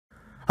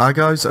Hi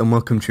guys and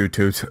welcome to a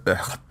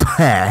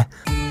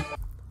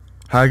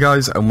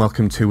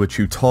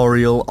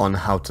tutorial on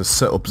how to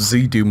set up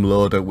ZDoom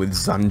loader with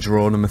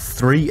Zandronum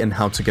 3 and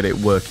how to get it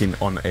working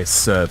on a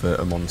server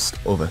amongst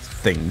other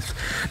things.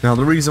 Now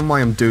the reason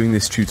why I'm doing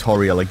this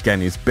tutorial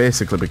again is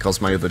basically because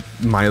my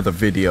other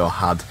video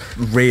had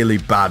really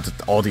bad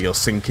audio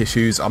sync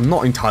issues. I'm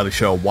not entirely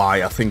sure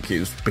why. I think it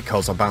was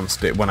because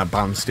when I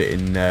bounced it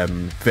in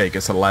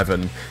Vegas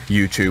 11,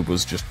 YouTube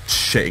was just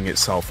shitting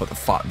itself at the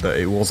fact that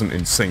it wasn't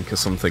in sync or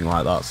something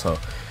like that, so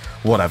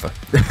whatever.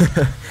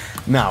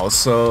 Now,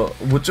 so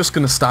we're just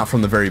going to start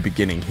from the very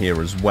beginning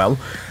here as well.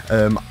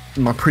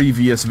 My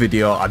previous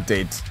video I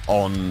did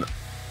on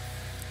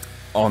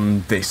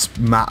this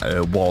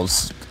matter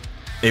was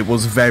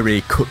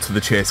very cut to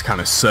the chase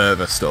kind of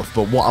server stuff,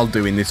 but what I'll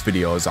do in this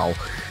video is I'll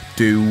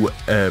do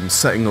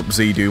setting up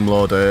ZDoom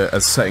loader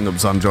as setting up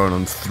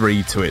Zandronum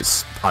 3 to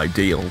its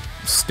ideal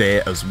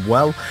state as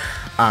well,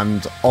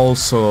 and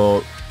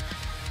also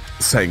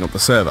setting up the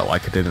server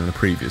like I did in the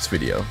previous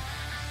video.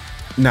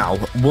 Now,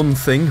 one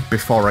thing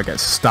before I get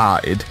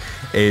started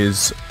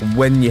is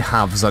when you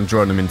have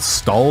Zandronum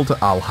installed,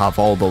 I'll have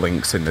all the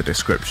links in the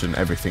description,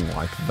 everything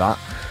like that.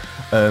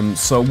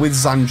 So with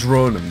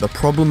Zandronum, the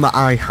problem that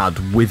I had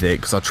with it,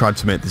 because I tried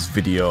to make this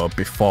video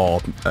before,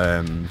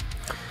 and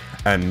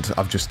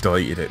I've just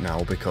deleted it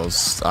now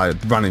because I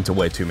ran into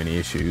way too many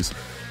issues.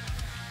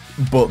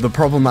 But the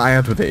problem that I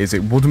had with it is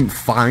it wouldn't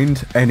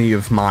find any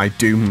of my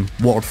Doom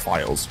WAD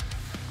files,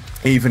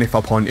 even if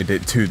I pointed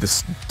it to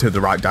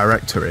the right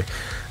directory.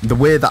 The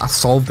way that I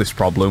solved this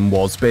problem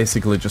was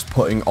basically just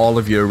putting all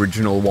of your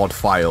original WAD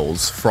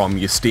files from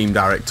your Steam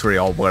directory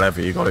or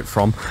wherever you got it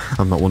from,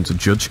 I'm not one to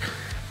judge,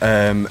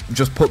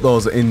 just put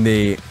those in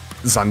the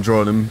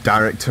Zandronum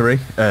directory,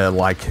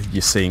 like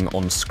you're seeing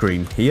on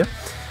screen here.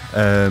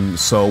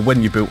 So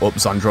when you boot up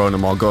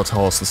Zandronum or go to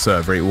host the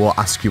server, it won't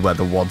ask you where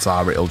the WADs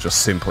are, it'll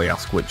just simply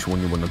ask which one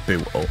you want to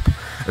boot up,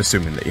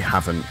 assuming that you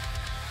haven't,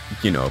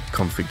 you know,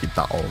 configured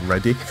that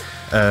already.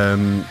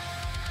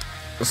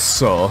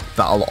 So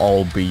that'll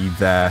all be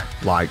there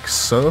like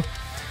so.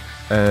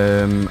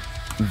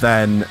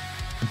 Then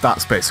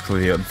that's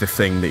basically the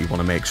thing that you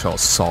want to make sure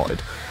is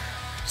sorted.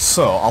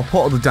 So I'll put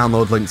all the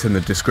download links in the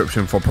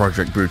description for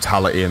Project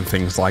Brutality and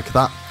things like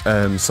that.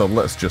 So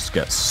let's just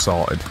get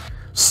sorted.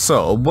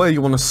 So where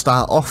you want to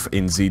start off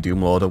in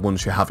ZDoom loader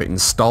once you have it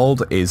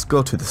installed is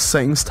go to the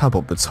settings tab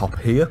up the top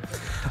here,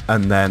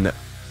 and then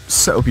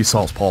set up your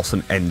source ports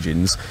and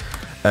engines.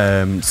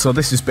 So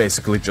this is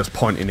basically just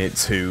pointing it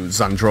to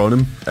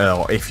Zandronum,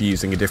 or if you're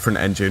using a different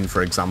engine,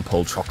 for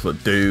example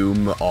Chocolate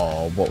Doom,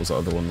 or what was the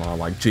other one,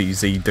 like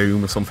GZ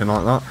Doom or something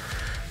like that,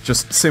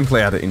 just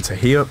simply add it into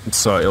here.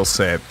 So it'll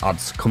say,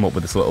 come up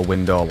with this little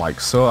window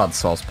like so, add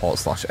source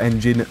port /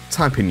 engine,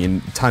 type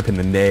in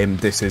the name.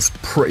 This is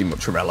pretty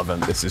much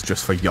irrelevant, this is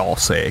just for your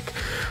sake,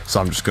 so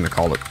I'm just going to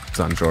call it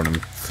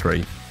Zandronum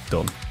 3,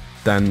 done.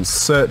 Then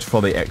search for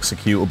the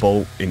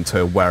executable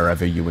into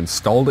wherever you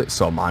installed it,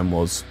 so mine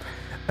was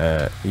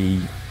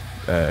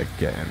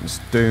games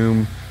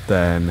Doom,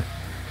 then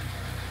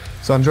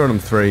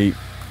Zandronum 3,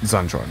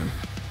 Zandronum.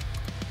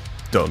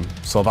 Done.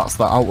 So that's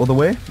that out of the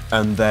way,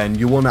 and then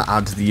you want to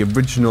add the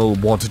original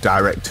WAD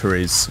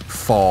directories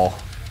for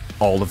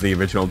all of the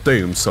original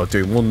Doom, so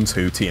Doom 1,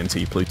 2,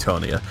 TNT,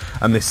 Plutonia,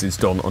 and this is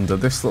done under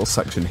this little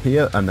section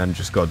here, and then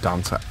just go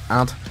down to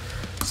add,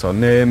 so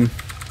name,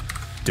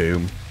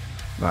 Doom,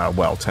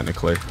 well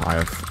technically I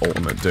have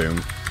Ultimate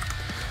Doom,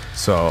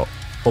 so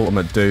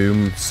Ultimate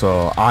Doom,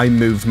 so I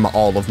moved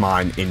all of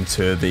mine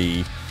into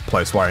the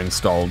place where I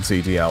installed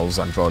ZDL,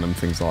 Zandronum,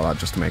 things like that,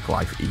 just to make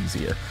life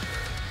easier.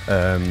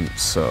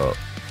 So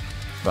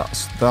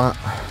that's that.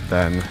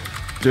 Then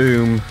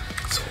Doom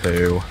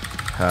 2,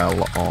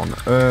 Hell on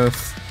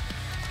Earth,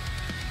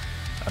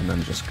 and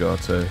then just go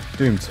to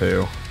Doom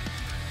 2.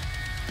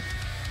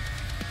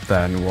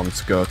 Then want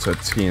to go to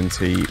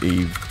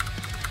TNT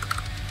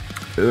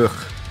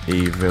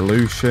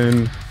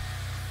Evolution.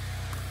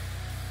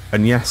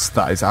 And yes,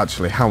 that is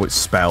actually how it's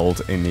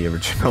spelled in the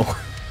original.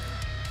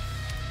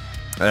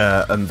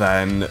 And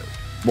then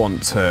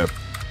want to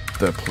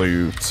the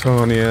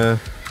Plutonia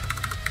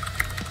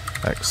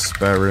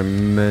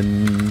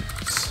Experiment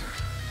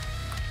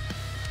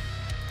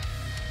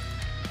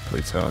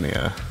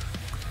Plutonia.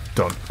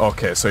 Done.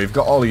 Okay, so you've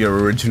got all your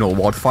original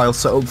WAD files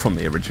set up from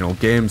the original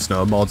games,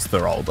 no mods,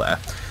 they're all there.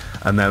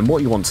 And then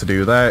what you want to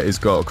do there is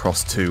go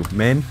across to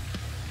main,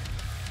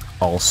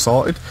 all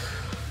sorted.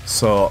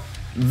 So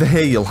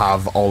there you'll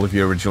have all of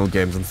your original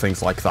games and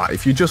things like that.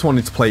 If you just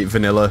wanted to play it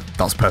vanilla,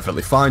 that's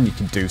perfectly fine. You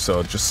can do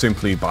so just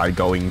simply by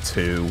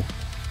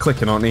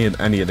clicking on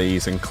any of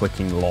these and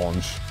clicking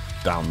launch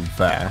down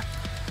there.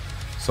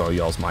 So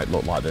yours might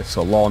look like this.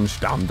 So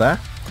launch down there.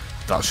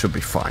 That should be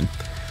fine.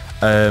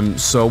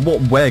 So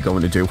what we're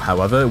going to do,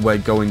 however, we're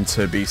going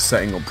to be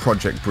setting up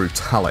Project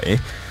Brutality.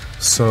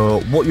 So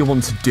what you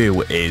want to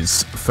do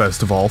is,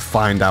 first of all,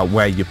 find out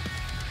where you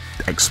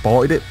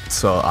exported it.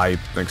 So I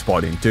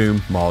exported in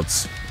Doom,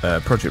 mods,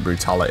 Project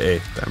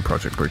Brutality, then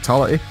Project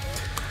Brutality.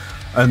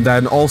 And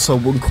then also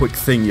one quick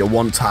thing, you'll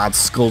want to add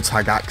skull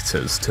tag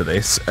actors to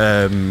this,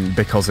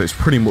 because it's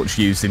pretty much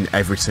used in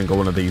every single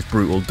one of these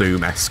Brutal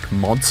Doom-esque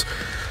mods.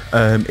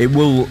 It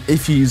will,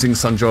 if you're using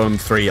Zandronum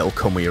 3, it'll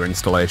come with your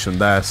installation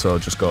there, so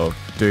just go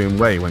Doom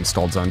where you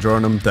installed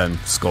Zandronum, then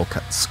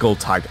skull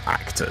tag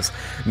actors.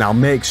 Now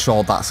make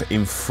sure that's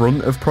in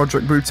front of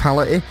Project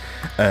Brutality.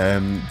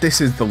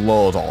 This is the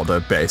load order,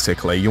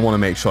 basically. You want to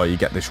make sure you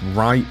get this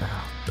right.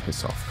 Oh,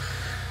 piss off.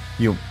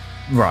 You'll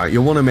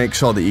want to make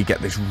sure that you get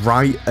this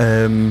right.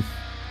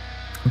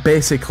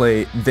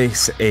 Basically,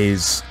 this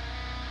is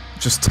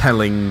just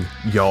telling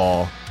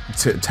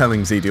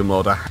telling ZDL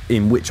Loader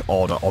in which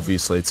order,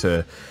 obviously,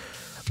 to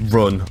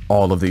run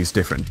all of these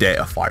different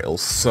data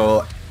files.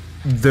 So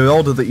the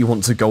order that you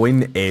want to go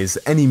in is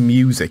any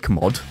music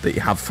mod that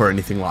you have for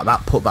anything like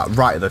that, put that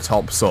right at the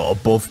top, so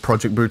above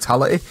Project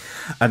Brutality,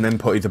 and then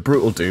put either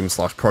Brutal Doom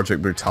 /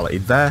 Project Brutality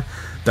there,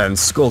 then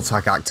skull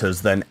tag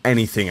actors, then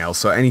anything else.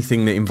 So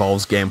anything that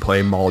involves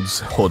gameplay mods,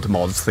 HUD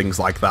mods, things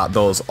like that,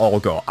 those all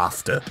go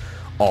after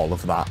all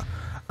of that.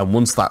 And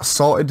once that's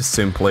sorted,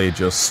 simply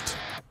just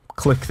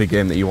click the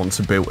game that you want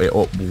to boot it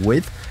up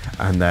with,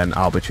 and then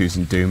I'll be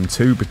choosing Doom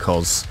 2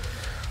 because,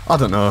 I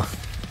don't know,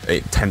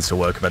 it tends to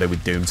work better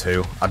with Doom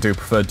 2. I do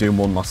prefer Doom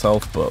 1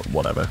 myself, but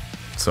whatever.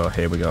 So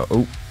here we go.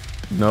 Oh,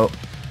 no,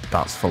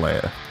 that's for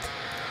later.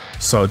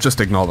 So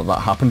just ignore that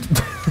happened.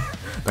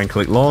 Then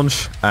click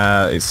launch.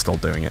 It's still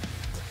doing it.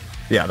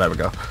 Yeah, there we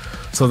go.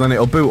 So then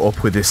it'll boot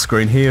up with this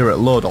screen here, it'll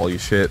load all your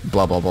shit,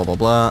 blah blah blah blah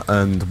blah,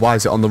 and why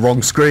is it on the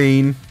wrong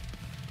screen?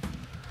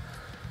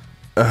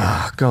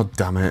 God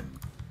damn it.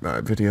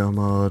 Right, video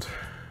mode.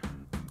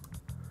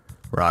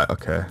 Right,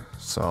 okay,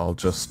 so I'll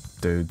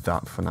just do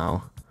that for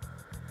now.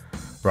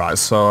 Right,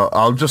 so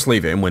I'll just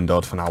leave it in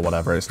windowed for now,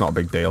 whatever, it's not a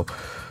big deal.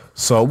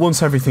 So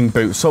once everything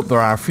boots up, there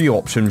are a few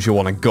options you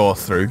want to go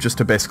through just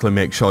to basically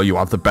make sure you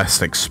have the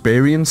best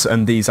experience,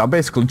 and these are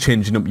basically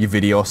changing up your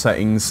video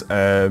settings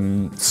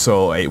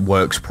so it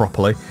works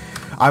properly.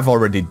 I've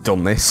already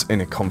done this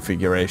in a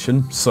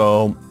configuration,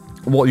 so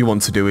what you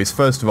want to do is,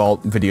 first of all,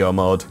 video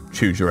mode,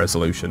 choose your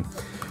resolution.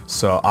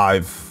 So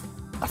I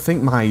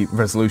think my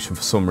resolution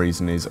for some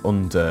reason is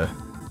under,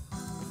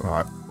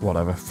 right,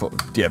 whatever,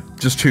 yeah,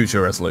 just choose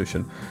your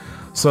resolution.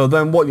 So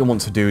then what you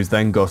want to do is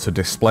then go to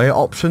display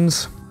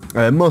options.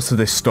 Most of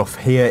this stuff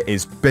here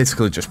is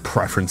basically just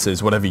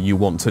preferences, whatever you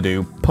want to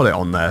do, put it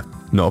on there,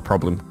 no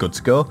problem, good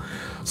to go.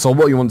 So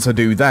what you want to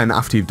do then,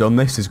 after you've done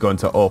this, is go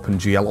into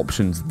OpenGL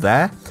options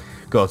there,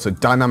 go to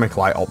dynamic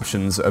light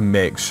options and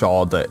make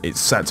sure that it's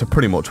set to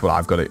pretty much what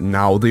I've got it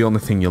now. The only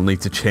thing you'll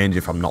need to change,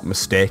 if I'm not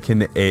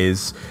mistaken,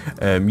 is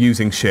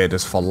using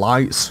shaders for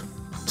lights.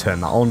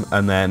 Turn that on,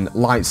 and then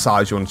light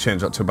size you want to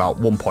change that to about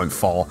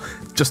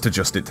 1.4. Just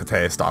adjust it to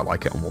taste. I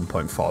like it on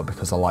 1.4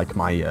 because I like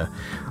my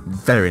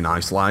very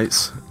nice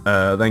lights.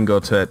 Then go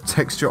to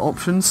texture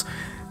options.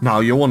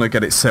 Now you want to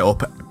get it set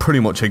up pretty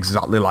much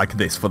exactly like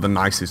this for the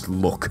nicest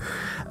look.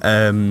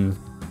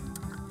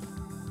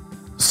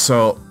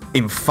 So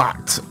in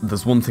fact,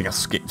 there's one thing I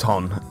skipped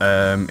on.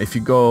 If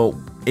you go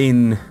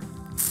in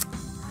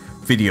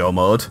video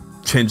mode,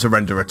 change the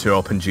renderer to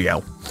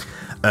OpenGL.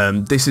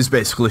 This is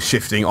basically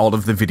shifting all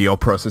of the video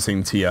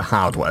processing to your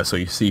hardware, so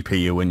your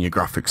CPU and your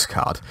graphics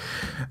card.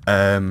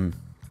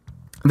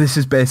 This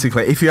is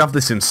basically, if you have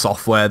this in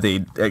software,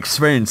 the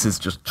experience is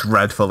just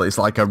dreadful. It's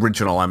like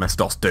original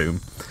MS-DOS Doom,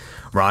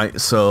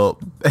 right? So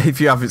if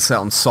you have it set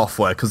on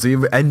software, because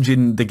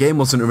the game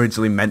wasn't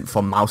originally meant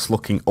for mouse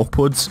looking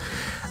upwards,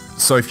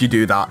 so if you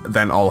do that,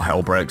 then all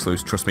hell breaks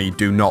loose. Trust me, you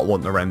do not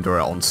want the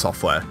renderer on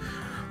software.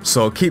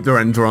 So keep the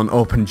render on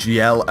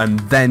OpenGL, and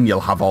then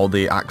you'll have all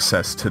the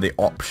access to the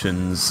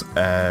options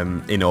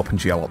in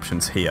OpenGL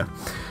options here.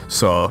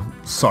 So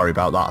sorry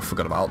about that, I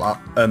forgot about that.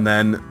 And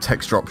then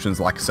texture options,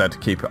 like I said,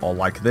 keep it all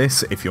like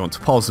this. If you want to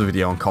pause the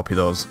video and copy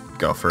those,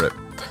 go for it.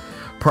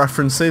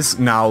 Preferences,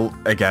 now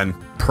again,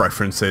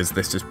 preferences,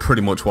 this is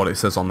pretty much what it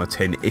says on the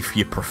tin. If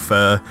you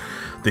prefer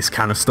this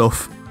kind of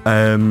stuff,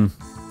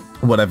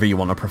 whatever you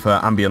want to prefer,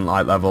 ambient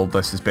light level,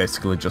 this is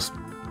basically just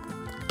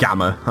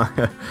gamma.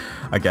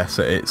 I guess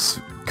at its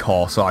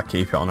core, so I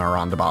keep it on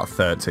around about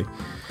 30.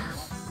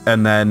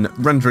 And then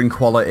rendering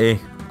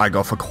quality, I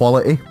go for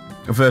quality.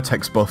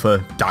 Vertex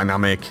buffer,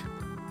 dynamic.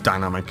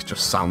 Dynamic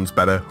just sounds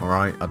better,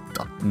 alright? I'm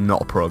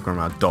not a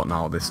programmer, I don't know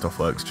how this stuff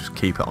works, just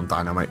keep it on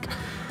dynamic.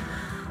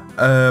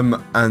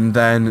 And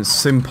then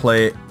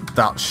simply,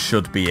 that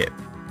should be it.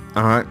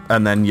 Alright,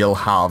 and then you'll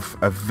have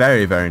a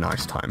very, very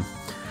nice time.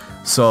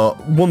 So,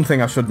 one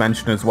thing I should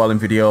mention as well in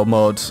video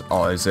mode,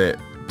 or is it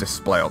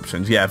display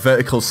options? Yeah,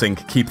 vertical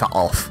sync, keep that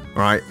off,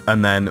 right?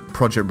 And then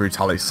Project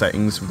Brutality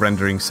settings,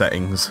 rendering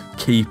settings,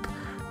 keep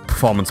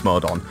performance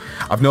mode on.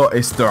 I've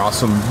noticed there are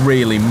some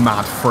really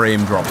mad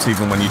frame drops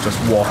even when you're just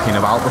walking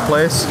about the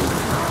place.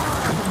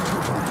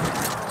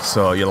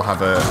 So you'll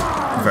have a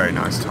very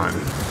nice time.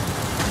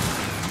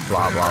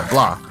 Blah, blah,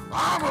 blah.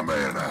 I'm a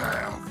man and a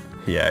half.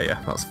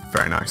 Yeah, that's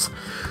very nice.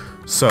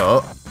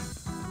 So,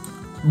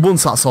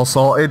 once that's all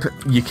sorted,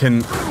 you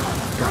can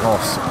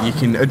course, you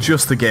can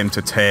adjust the game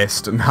to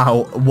taste.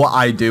 Now, what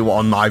I do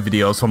on my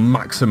videos for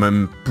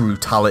maximum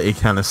brutality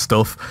kind of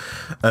stuff,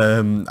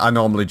 I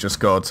normally just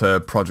go to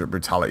Project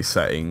Brutality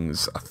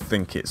settings. I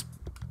think it's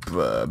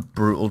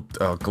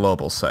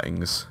global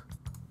settings.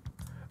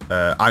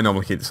 I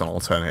normally keep this on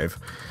alternative.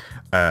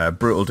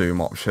 Brutal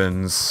Doom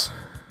options.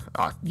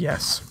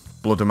 Yes.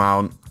 Blood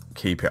amount,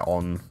 keep it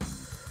on.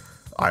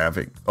 I have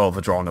it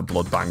overdrawn a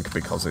blood bank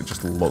because it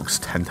just looks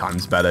 10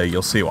 times better.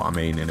 You'll see what I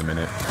mean in a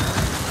minute.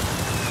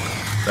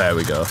 There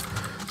we go.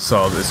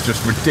 So there's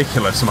just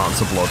ridiculous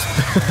amounts of blood,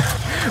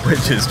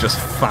 which is just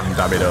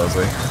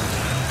fan-dabby-dozy.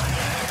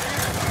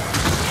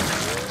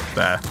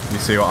 There, you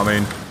see what I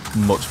mean?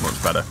 Much,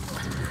 much better.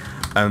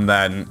 And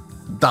then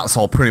that's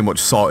all pretty much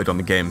sorted on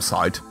the game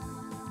side.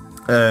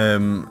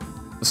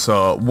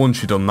 So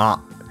once you've done that,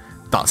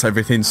 that's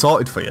everything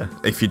sorted for you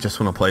if you just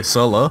want to play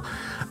solo.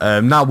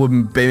 Now we're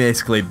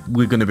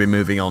going to be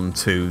moving on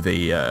to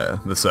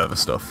the server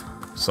stuff.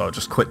 So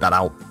just quit that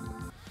out.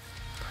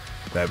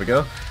 There we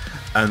go.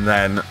 And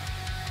then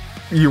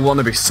you want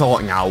to be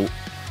sorting out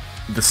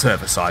the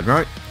server side,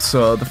 right?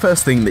 So the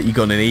first thing that you're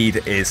going to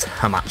need is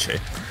Hamachi.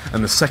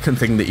 And the second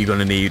thing that you're going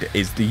to need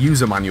is the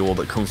user manual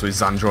that comes with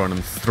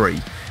Zandronum 3.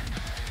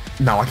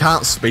 Now I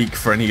can't speak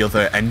for any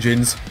other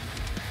engines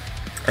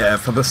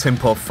for the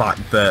simple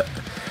fact that...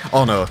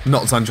 Oh no,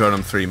 not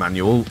Zandronum 3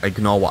 manual,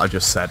 ignore what I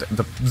just said.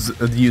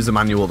 The user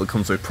manual that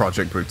comes with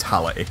Project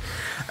Brutality.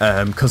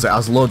 Because it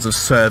has loads of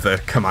server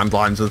command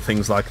lines and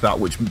things like that,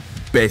 which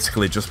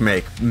basically just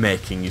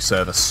making your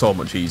server so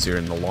much easier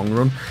in the long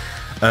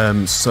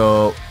run.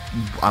 So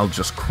I'll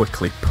just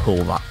quickly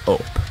pull that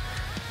up.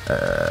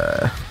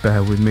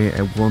 Bear with me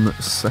 1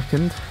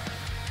 second.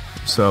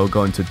 So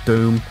going to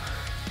Doom,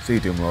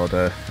 ZDoom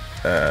loader,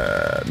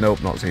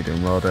 nope, not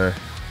ZDoom loader,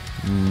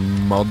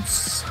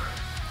 mods,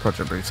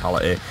 Project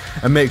Brutality,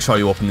 and make sure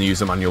you open the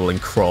user manual in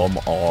Chrome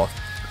or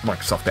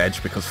Microsoft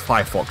Edge, because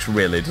Firefox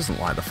really doesn't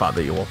like the fact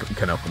that you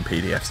can open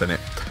PDFs in it.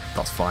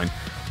 That's fine,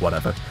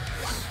 whatever.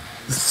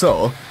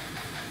 So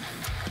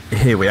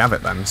here we have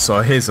it then.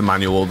 So here's the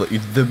manual that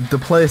the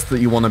place that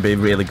you want to be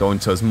really going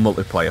to is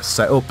multiplayer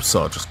setup.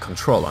 So just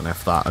Control and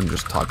F that and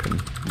just type in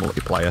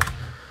multiplayer.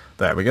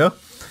 There we go.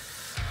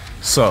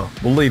 So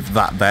we'll leave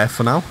that there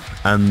for now,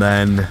 and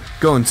then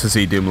go into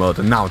ZDoom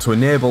loader. Now to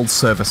enable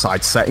server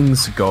side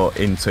settings, you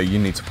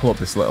need to pull up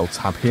this little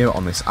tab here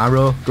on this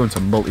arrow, go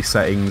into multi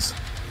settings,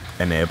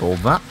 enable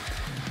that.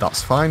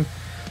 That's fine.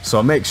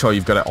 So make sure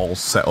you've got it all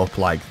set up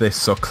like this.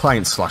 So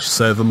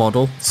client/server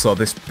model. So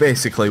this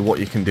basically, what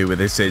you can do with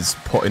this is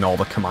put in all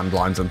the command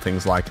lines and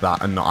things like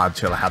that and not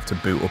actually have to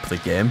boot up the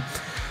game.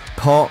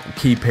 Port,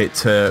 keep it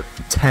to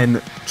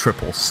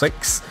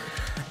 10.666.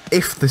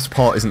 If this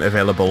port isn't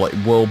available, it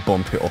will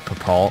bump it up a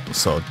port,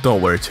 so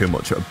don't worry too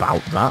much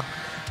about that.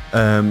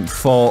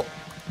 For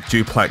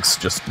duplex,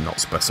 just not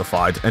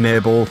specified.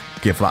 Enable,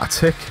 give that a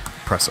tick,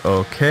 press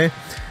OK.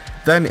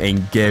 Then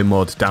in game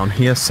mode down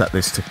here, set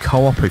this to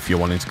co-op if you're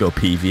wanting to go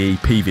PvE.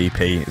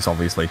 PvP is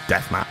obviously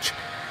deathmatch.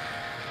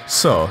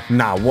 So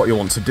now what you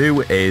want to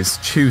do is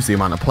choose the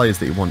amount of players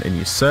that you want in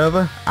your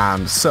server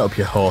and set up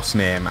your host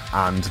name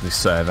and the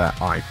server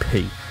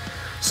IP.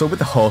 So with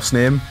the host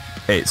name,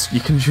 you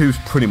can choose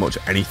pretty much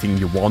anything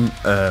you want.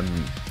 I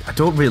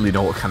don't really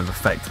know what kind of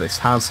effect this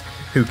has.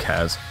 Who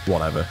cares?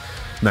 Whatever.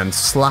 And then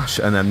slash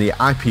and then the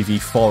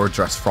IPv4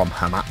 address from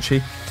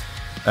Hamachi.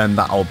 And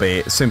that'll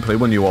be simply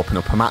when you open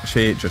up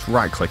Hamachi, just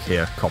right click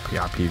here, copy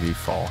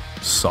IPv4,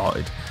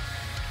 sorted.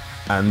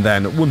 And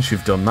then once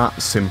you've done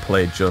that,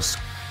 simply just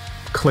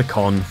click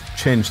on,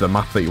 change the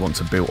map that you want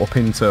to boot up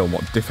into and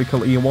what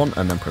difficulty you want,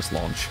 and then press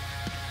launch.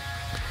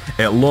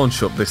 It'll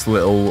launch up this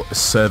little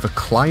server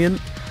client.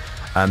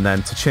 And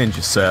then to change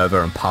your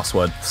server and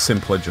password,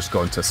 simply just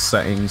go into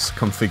settings,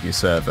 configure your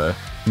server,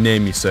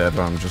 name your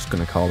server. I'm just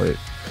going to call it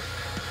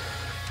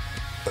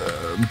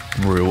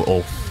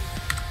Brutal,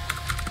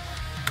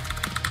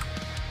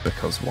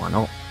 because why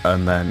not?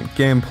 And then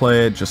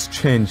gameplay, just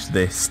change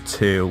this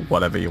to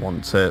whatever you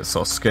want it.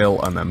 So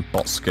skill and then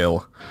bot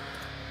skill.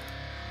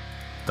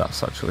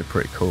 That's actually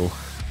pretty cool.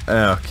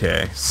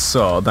 Okay,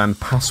 so then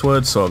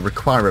password, so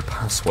require a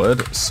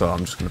password. So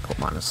I'm just going to put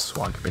mine as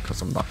swag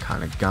because I'm that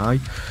kind of guy.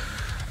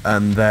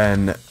 And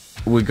then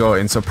we go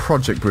into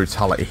Project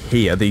Brutality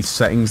here, these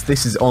settings.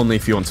 This is only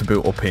if you want to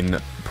boot up in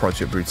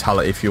Project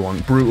Brutality. If you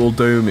want Brutal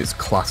Doom, it's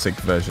classic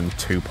version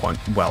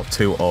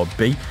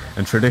 2.0B,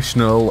 and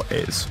traditional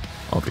is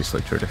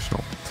obviously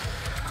traditional.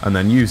 And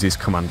then use these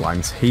command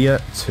lines here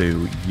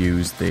to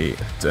use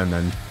and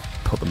then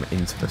put them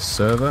into the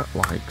server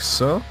like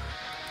so.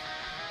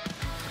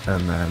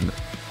 And then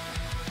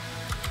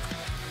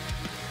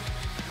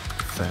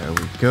there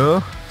we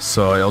go.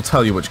 So it'll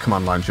tell you which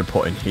command lines you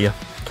put in here.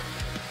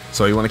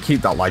 So you want to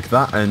keep that like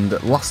that,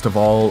 and last of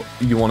all,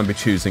 you want to be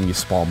choosing your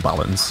spawn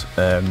balance.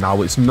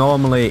 Now it's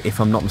normally, if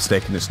I'm not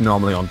mistaken, it's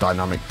normally on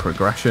dynamic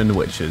progression,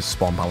 which is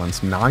spawn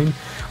balance 9.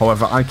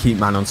 However, I keep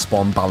mine on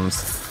spawn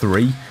balance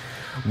 3,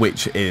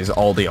 which is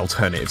all the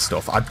alternative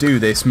stuff. I do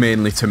this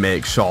mainly to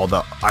make sure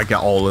that I get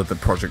all of the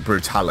Project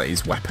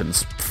Brutality's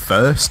weapons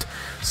first.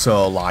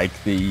 So like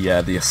the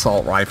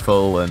assault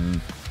rifle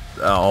and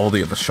all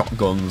the other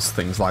shotguns,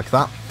 things like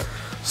that.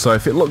 So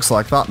if it looks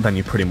like that, then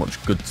you're pretty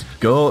much good to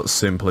go.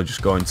 Simply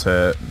just go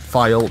into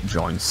File,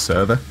 Join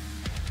Server.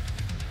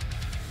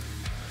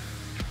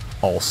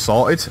 All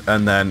sorted,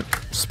 and then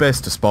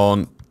space to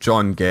spawn,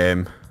 join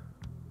game,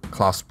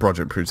 class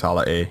Project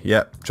Brutality,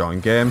 yep, join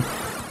game,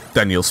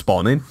 then you'll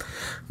spawn in.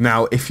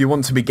 Now, if you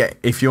want to is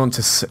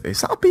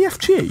that a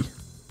BFG?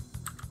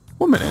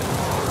 1 minute.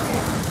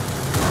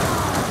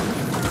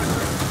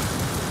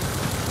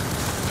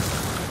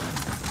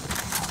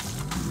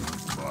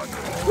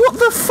 What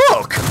the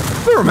fuck?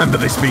 I don't remember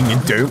this being in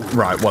Doom.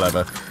 Right,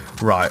 whatever.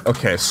 Right,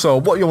 okay, so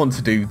what you want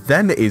to do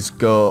then is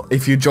go,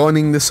 if you're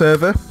joining the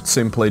server,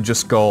 simply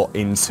just go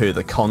into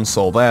the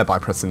console there by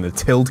pressing the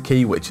tilde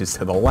key, which is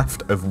to the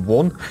left of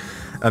 1,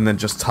 and then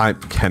just type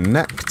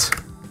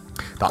connect.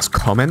 That's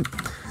comment,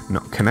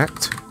 not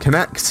connect.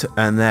 Connect,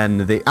 and then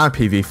the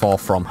IPv4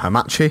 from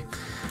Hamachi.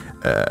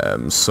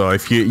 So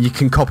if you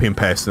can copy and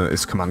paste in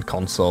this command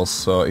console,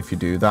 so if you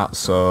do that,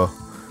 so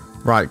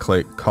right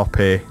click,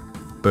 copy,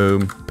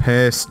 boom,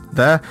 paste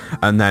there,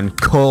 and then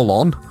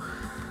colon,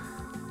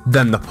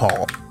 then the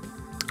port.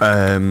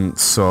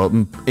 So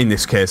in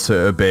this case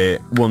it would be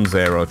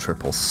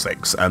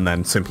 10666, and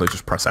then simply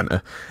just press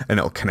enter and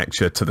it'll connect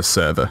you to the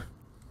server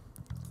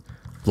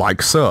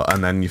like so,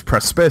 and then you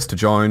press space to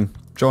join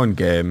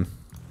game,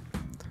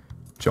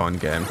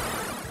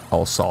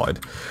 all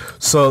sorted.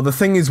 So the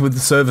thing is with the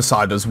server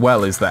side as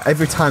well is that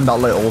every time that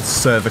little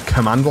server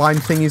command line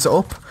thing is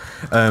up,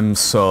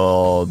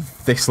 so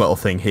this little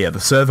thing here, the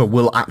server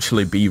will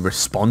actually be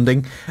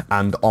responding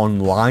and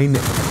online.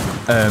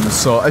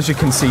 So as you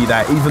can see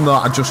there, even though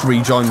I just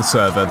rejoined the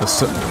server,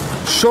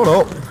 shut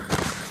up!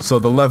 So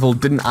the level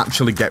didn't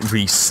actually get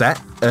reset.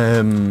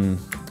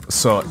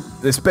 So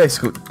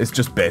it's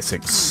just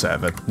basic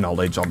server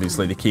knowledge.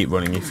 Obviously they keep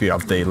running if you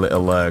have the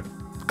little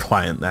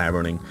client there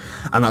running,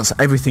 and that's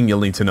everything you'll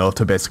need to know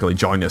to basically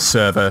join a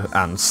server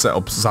and set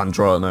up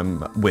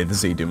Zandronum with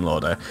ZDL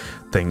loader,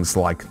 things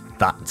like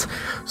that.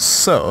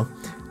 So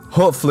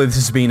hopefully this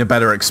has been a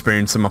better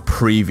experience than my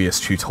previous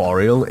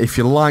tutorial. If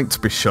you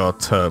liked, be sure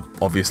to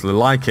obviously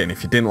like it, and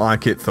if you didn't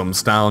like it,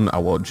 thumbs down. I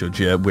won't judge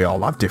you, we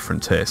all have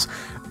different tastes,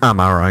 am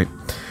I right?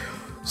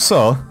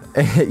 So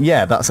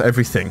yeah, that's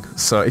everything.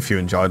 So if you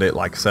enjoyed it,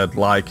 like I said,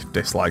 like,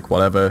 dislike,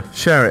 whatever,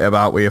 share it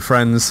about with your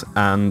friends,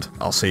 and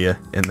I'll see you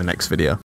in the next video.